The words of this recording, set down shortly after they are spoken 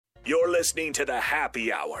You're listening to the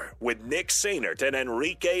Happy Hour with Nick Sainert and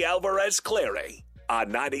Enrique Alvarez Clary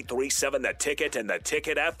on 93.7 The Ticket and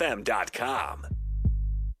theticketfm.com.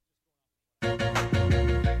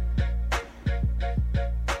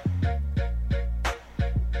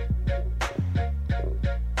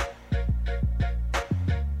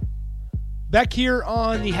 Back here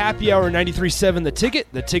on the Happy Hour, 93.7 The Ticket,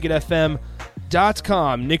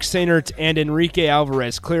 theticketfm.com. Nick Sainert and Enrique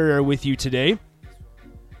Alvarez Clary are with you today.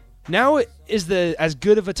 Now is as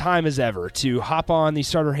good of a time as ever to hop on the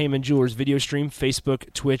Starter Heyman Jewelers video stream,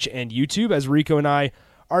 Facebook, Twitch, and YouTube, as Rico and I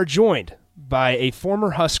are joined by a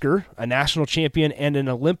former Husker, a national champion, and an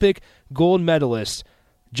Olympic gold medalist,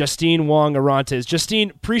 Justine Wong Orantes.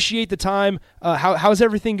 Justine, appreciate the time. How's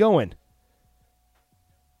everything going?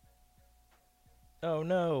 Oh,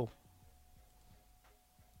 no.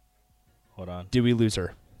 Hold on. Did we lose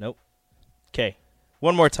her? Nope. Okay.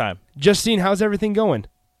 One more time. Justine, how's everything going?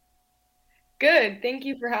 Good. Thank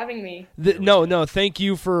you for having me. No. Thank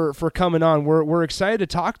you for coming on. We're excited to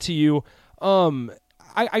talk to you.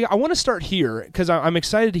 I want to start here because I'm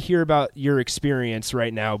excited to hear about your experience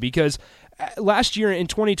right now, because last year in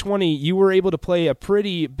 2020, you were able to play a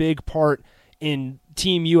pretty big part in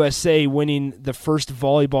Team USA winning the first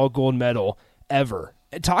volleyball gold medal ever.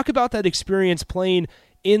 Talk about that experience playing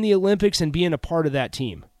in the Olympics and being a part of that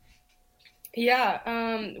team. Yeah,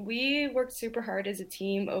 we worked super hard as a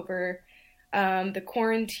team over the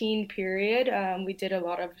quarantine period. We did a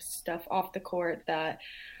lot of stuff off the court that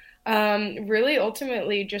really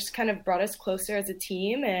ultimately just kind of brought us closer as a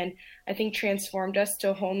team, and I think transformed us to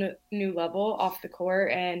a whole new level off the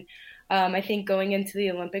court. And I think going into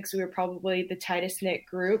the Olympics, we were probably the tightest knit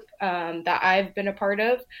group that I've been a part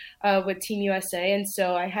of with Team USA. And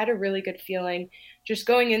so I had a really good feeling just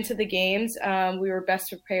going into the games. We were best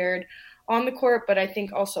prepared on the court, but I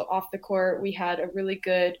think also off the court, we had a really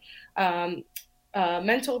good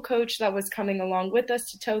mental coach that was coming along with us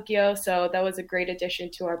to Tokyo. So that was a great addition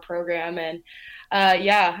to our program. And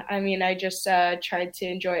I just tried to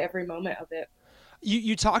enjoy every moment of it.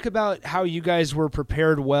 You talk about how you guys were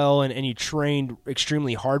prepared well and you trained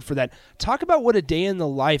extremely hard for that. Talk about what a day in the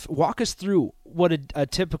life, walk us through what a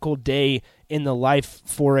typical day in the life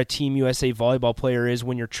for a Team USA volleyball player is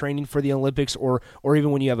when you're training for the Olympics or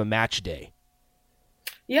even when you have a match day.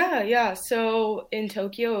 Yeah. So in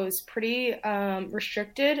Tokyo, it was pretty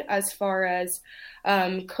restricted as far as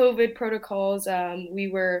COVID protocols.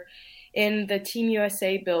 We were in the Team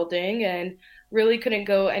USA building and really couldn't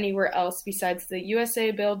go anywhere else besides the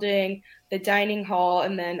USA building, the dining hall,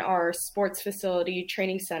 and then our sports facility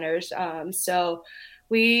training centers. So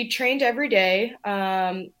we trained every day,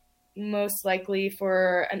 most likely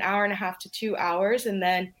for an hour and a half to 2 hours. And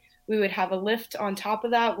then we would have a lift on top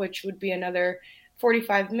of that, which would be another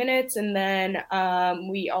 45 minutes. And then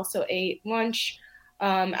we also ate lunch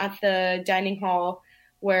at the dining hall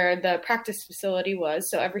where the practice facility was.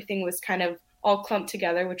 So everything was kind of all clumped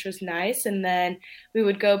together, which was nice. And then we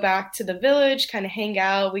would go back to the village, kind of hang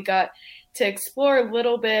out. We got to explore a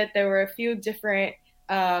little bit. There were a few different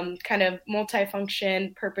kind of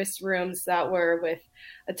multifunction purpose rooms that were with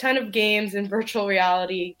a ton of games and virtual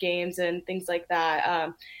reality games and things like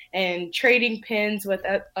that, and trading pins with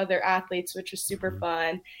other athletes, which was super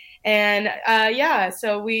fun. And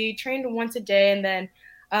so we trained once a day, and then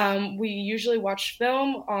we usually watched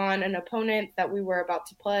film on an opponent that we were about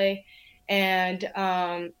to play. And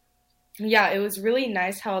it was really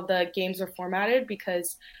nice how the games were formatted,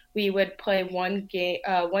 because we would play one day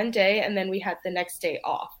and then we had the next day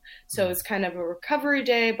off. So it was kind of a recovery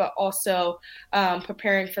day, but also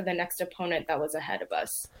preparing for the next opponent that was ahead of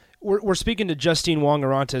us. We're speaking to Justine Wong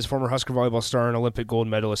Orantes, former Husker volleyball star and Olympic gold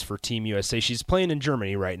medalist for Team USA. She's playing in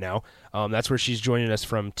Germany right now. That's where she's joining us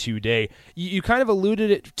from today. You kind of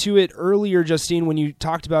alluded to it earlier, Justine, when you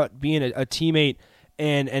talked about being a teammate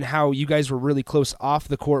and how you guys were really close off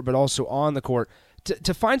the court, but also on the court.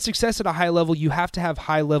 To find success at a high level, you have to have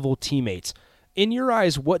high-level teammates. In your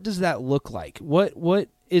eyes, what does that look like? What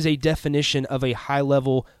is a definition of a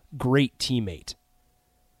high-level, great teammate?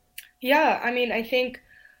 Yeah, I mean, I think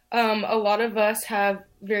a lot of us have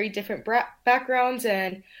very different backgrounds,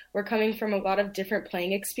 and we're coming from a lot of different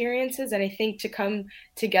playing experiences. And I think to come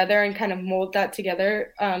together and kind of mold that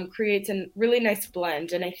together creates a really nice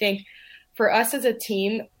blend. And I think for us as a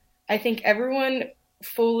team, I think everyone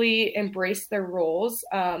fully embraced their roles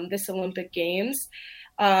this Olympic Games,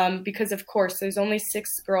 because of course there's only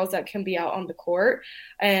 6 girls that can be out on the court,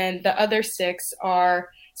 and the other 6 are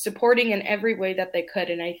supporting in every way that they could.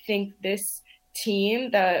 And I think this team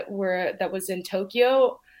that was in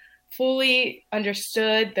Tokyo fully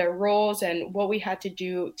understood their roles and what we had to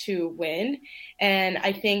do to win. And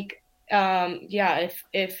I think,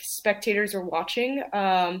 if spectators were watching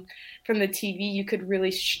from the TV, you could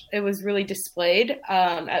really, it was really displayed,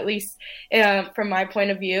 at least from my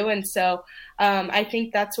point of view. And so I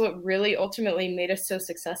think that's what really ultimately made us so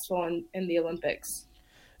successful in the Olympics.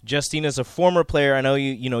 Justine, as a former player, I know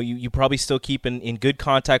you probably still keep in good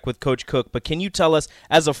contact with Coach Cook, but can you tell us,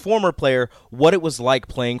 as a former player, what it was like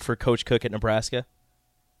playing for Coach Cook at Nebraska?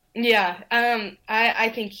 Yeah,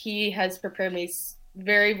 I think he has prepared me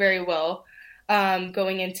very, very well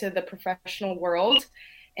going into the professional world.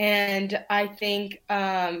 And I think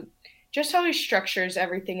just how he structures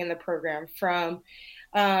everything in the program, from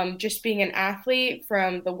just being an athlete,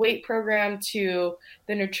 from the weight program to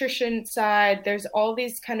the nutrition side. There's all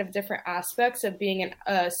these kind of different aspects of being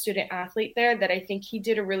a student athlete there that I think he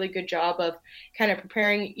did a really good job of kind of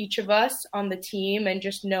preparing each of us on the team, and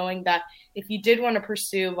just knowing that if you did want to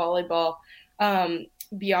pursue volleyball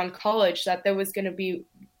beyond college, that there was going to be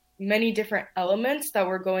many different elements that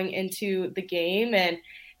were going into the game, and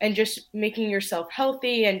just making yourself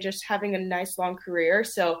healthy and just having a nice long career.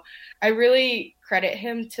 So I really credit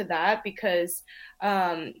him to that, because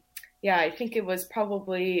I think it was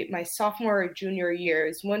probably my sophomore or junior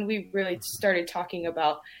years when we really started talking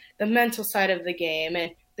about the mental side of the game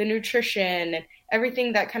and the nutrition and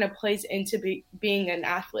everything that kind of plays into being an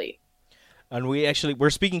athlete. And we're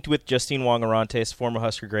speaking with Justine Wong-Orantes, former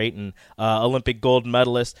Husker great and Olympic gold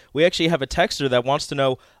medalist. We actually have a texter that wants to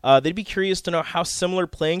know, they'd be curious to know how similar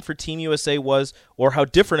playing for Team USA was, or how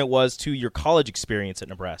different it was to your college experience at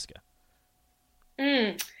Nebraska.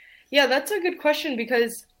 Yeah, that's a good question,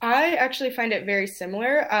 because I actually find it very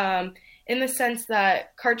similar in the sense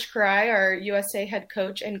that Karch Kiraly, our USA head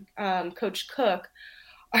coach, and Coach Cook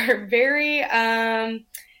are very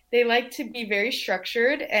they like to be very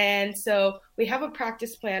structured. And so we have a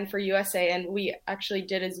practice plan for USA, and we actually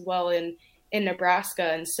did as well in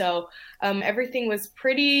Nebraska. And so everything was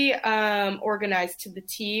pretty organized to the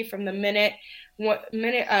T from the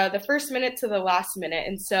the first minute to the last minute.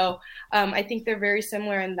 And so I think they're very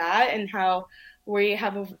similar in that, and how we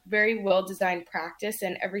have a very well-designed practice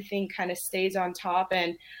and everything kind of stays on top.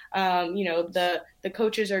 And, the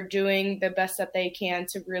coaches are doing the best that they can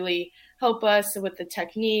to really help us with the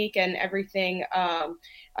technique and everything.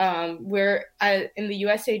 We're in the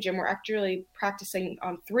USA gym, we're actually practicing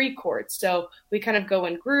on 3 courts. So we kind of go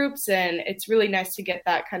in groups, and it's really nice to get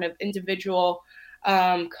that kind of individual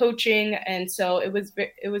coaching. And so it was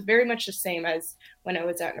very much the same as when I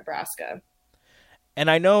was at Nebraska. And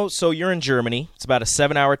I know, so you're in Germany. It's about a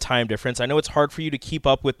 7-hour time difference. I know it's hard for you to keep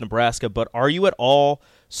up with Nebraska, but are you at all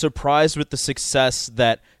surprised with the success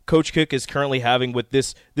that Coach Cook is currently having with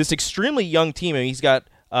this extremely young team? I mean, he's got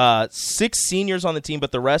 6 seniors on the team,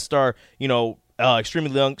 but the rest are,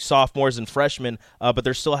 extremely young sophomores and freshmen, but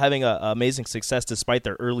they're still having amazing success despite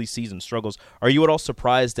their early season struggles. Are you at all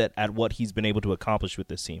surprised at what he's been able to accomplish with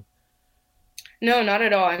this team? No, not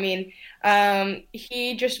at all. I mean,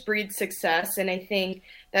 he just breeds success, and I think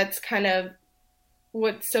that's kind of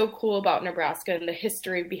what's so cool about Nebraska and the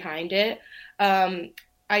history behind it.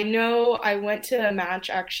 I know I went to a match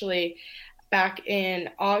actually back in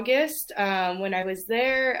August when I was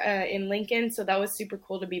there in Lincoln, so that was super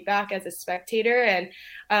cool to be back as a spectator. And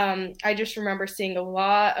I just remember seeing a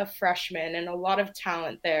lot of freshmen and a lot of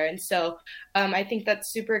talent there. And so I think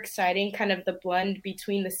that's super exciting, kind of the blend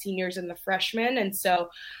between the seniors and the freshmen. And so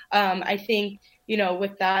I think,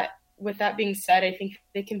 with that being said, I think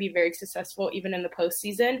they can be very successful even in the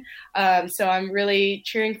postseason. So I'm really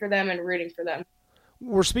cheering for them and rooting for them.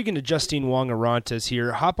 We're speaking to Justine Wong-Orantes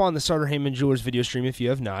here. Hop on the Sutter Heyman Jewelers video stream if you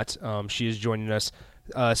have not. She is joining us,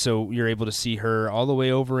 so you're able to see her all the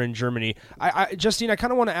way over in Germany. Justine, I kind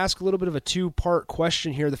of want to ask a little bit of a 2-part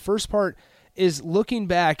question here. The first part is looking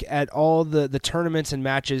back at all the tournaments and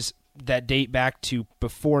matches that date back to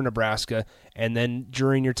before Nebraska, and then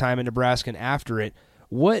during your time in Nebraska and after it.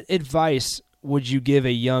 What advice would you give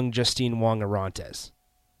a young Justine Wong-Orantes?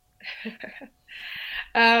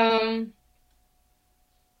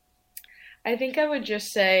 I think I would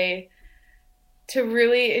just say to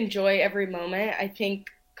really enjoy every moment. I think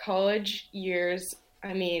college years,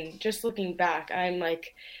 I mean, just looking back, I'm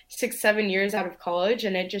like 6-7 years out of college,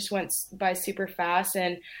 and it just went by super fast.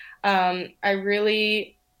 And I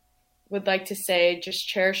really would like to say just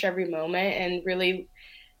cherish every moment and really,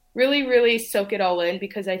 really, really soak it all in,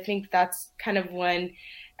 because I think that's kind of when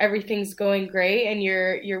everything's going great and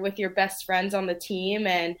you're with your best friends on the team,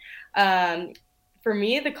 and for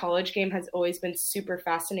me, the college game has always been super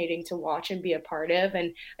fascinating to watch and be a part of.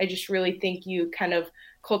 And I just really think you kind of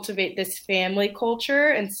cultivate this family culture.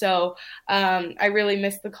 And so I really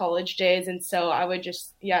miss the college days. And so I would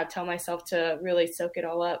just, tell myself to really soak it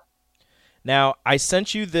all up. Now, I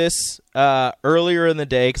sent you this earlier in the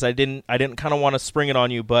day because I didn't kind of want to spring it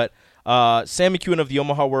on you, but Sam McEwen of the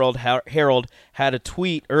Omaha World Herald had a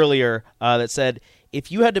tweet earlier that said, if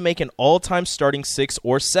you had to make an all-time starting 6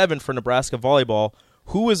 or 7 for Nebraska volleyball,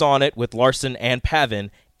 who is on it with Larson and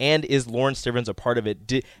Pavin, and is Lauren Stivrins a part of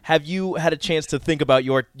it? Have you had a chance to think about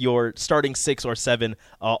your starting 6 or 7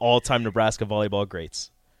 all-time Nebraska volleyball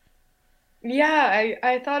greats? Yeah,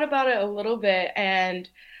 I thought about it a little bit, and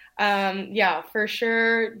for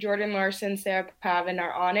sure, Jordan Larson, Sarah Pavin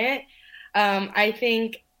are on it. I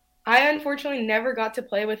think I unfortunately never got to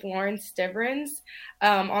play with Lauren Stivrins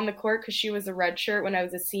on the court because she was a redshirt when I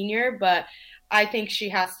was a senior, but I think she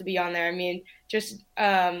has to be on there. I mean, just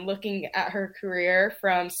looking at her career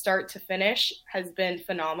from start to finish has been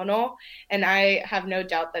phenomenal, and I have no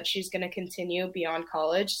doubt that she's going to continue beyond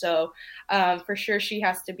college. So for sure she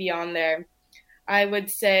has to be on there. I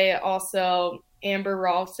would say also Amber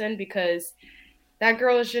Ralston, because that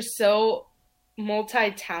girl is just so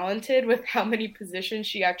multi-talented with how many positions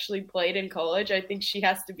she actually played in college. I think she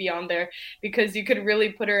has to be on there because you could really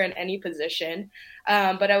put her in any position.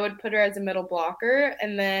 But I would put her as a middle blocker.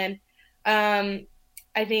 And then I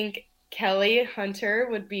think Kelly Hunter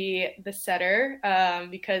would be the setter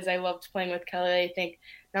because I loved playing with Kelly. I think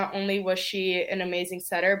not only was she an amazing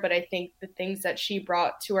setter, but I think the things that she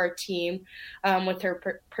brought to our team with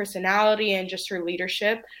her personality and just her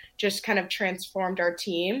leadership just kind of transformed our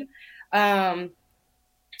team. And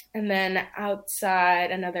then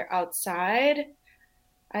outside,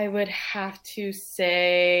 I would have to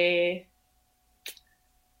say,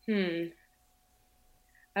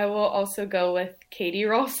 I will also go with Katie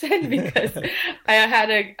Ralston because I had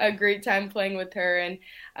a great time playing with her,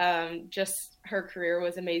 and just her career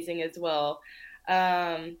was amazing as well.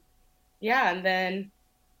 And then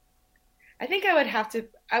I think I would have to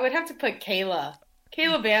put Kayla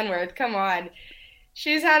Banworth. Come on.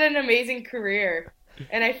 She's had an amazing career,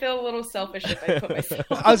 and I feel a little selfish if I put myself.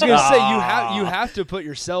 I was going to say you have to put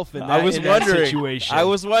yourself in that, that situation. I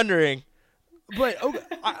was wondering. But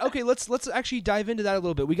okay, let's actually dive into that a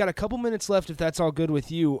little bit. We got a couple minutes left, if that's all good with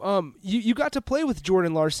you. You got to play with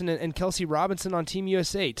Jordan Larson and Kelsey Robinson on Team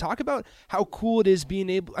USA. Talk about how cool it is being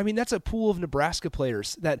able. I mean, that's a pool of Nebraska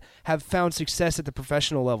players that have found success at the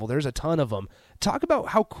professional level. There's a ton of them. Talk about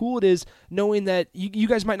how cool it is knowing that you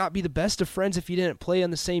guys might not be the best of friends if you didn't play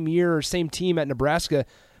on the same year or same team at Nebraska,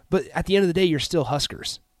 but at the end of the day, you're still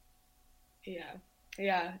Huskers.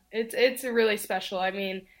 Yeah, it's really special. I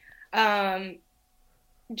mean.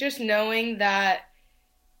 Just knowing that,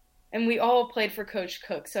 and we all played for Coach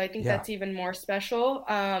Cook, so I think that's even more special.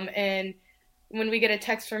 And when we get a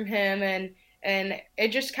text from him, and it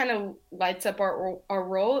just kind of lights up our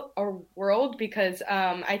world because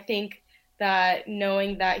I think that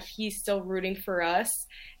knowing that he's still rooting for us,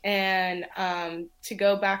 and to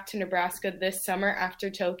go back to Nebraska this summer after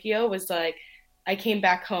Tokyo was like I came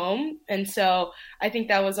back home, and so I think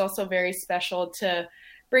that was also very special to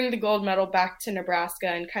bring the gold medal back to Nebraska.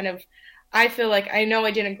 And kind of, I feel like, I know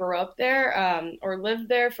I didn't grow up there or live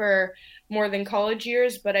there for more than college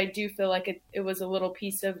years, but I do feel like it was a little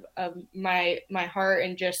piece of my heart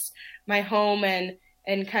and just my home and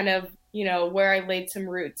kind of, where I laid some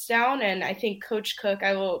roots down. And I think Coach Cook,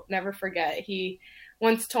 I will never forget, he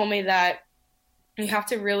once told me that you have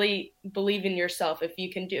to really believe in yourself if you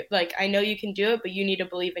can do it. Like, I know you can do it, but you need to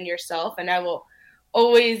believe in yourself. And I will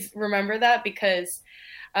always remember that because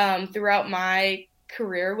throughout my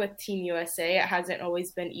career with Team USA, it hasn't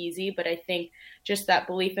always been easy, but I think just that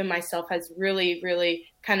belief in myself has really, really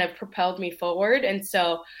kind of propelled me forward. And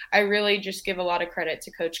so I really just give a lot of credit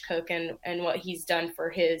to Coach Cook and what he's done for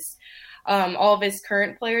his all of his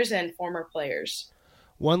current players and former players.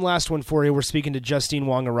 One last one for you. We're speaking to Justine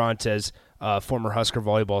Wong-Orantes, former Husker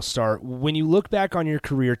volleyball star. When you look back on your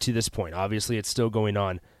career to this point, obviously it's still going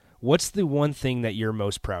on, what's the one thing that you're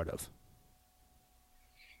most proud of?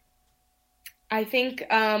 I think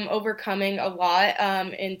overcoming a lot.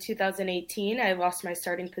 In 2018, I lost my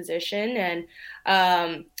starting position. And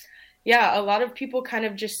a lot of people kind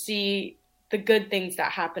of just see the good things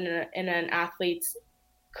that happen in an athlete's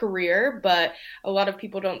career, but a lot of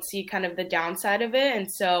people don't see kind of the downside of it. And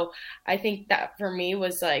so I think that for me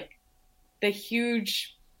was like the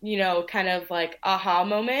huge, kind of like aha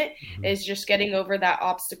moment is just getting over that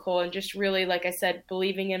obstacle and just really, like I said,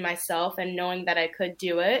 believing in myself and knowing that I could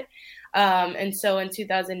do it. And so in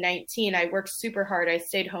 2019, I worked super hard. I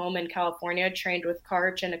stayed home in California, trained with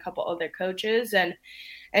Karch and a couple other coaches, and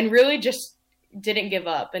really just didn't give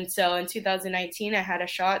up. And so in 2019, I had a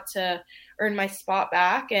shot to earn my spot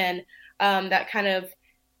back, and that kind of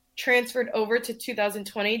transferred over to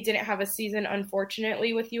 2020. Didn't have a season,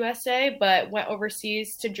 unfortunately, with USA, but went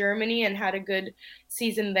overseas to Germany and had a good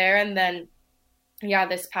season there. And then,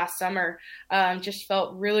 this past summer, just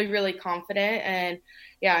felt really, really confident. And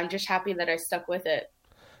I'm just happy that I stuck with it.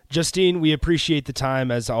 Justine, we appreciate the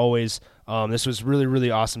time as always. This was really,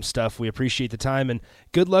 really awesome stuff. We appreciate the time, and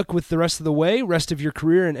good luck with the rest of the rest of your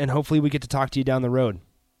career, and hopefully we get to talk to you down the road.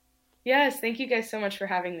 Yes, thank you guys so much for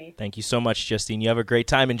having me. Thank you so much, Justine. You have a great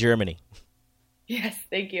time in Germany. Yes,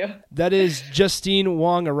 thank you. That is Justine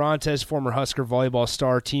Wong-Orantes, former Husker volleyball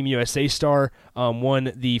star, Team USA star,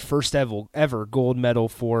 won the first ever gold medal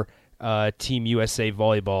for Team USA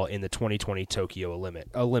volleyball in the 2020 Tokyo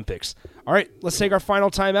Olympics. All right, let's take our final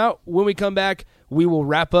time out. When we come back, we will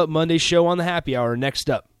wrap up Monday's show on the Happy Hour. Next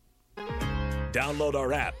up. Download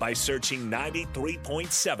our app by searching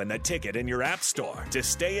 93.7 The Ticket in your app store to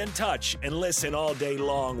stay in touch and listen all day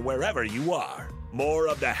long wherever you are. More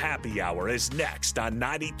of the Happy Hour is next on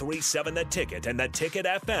 93.7 The Ticket and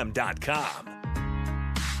theticketfm.com.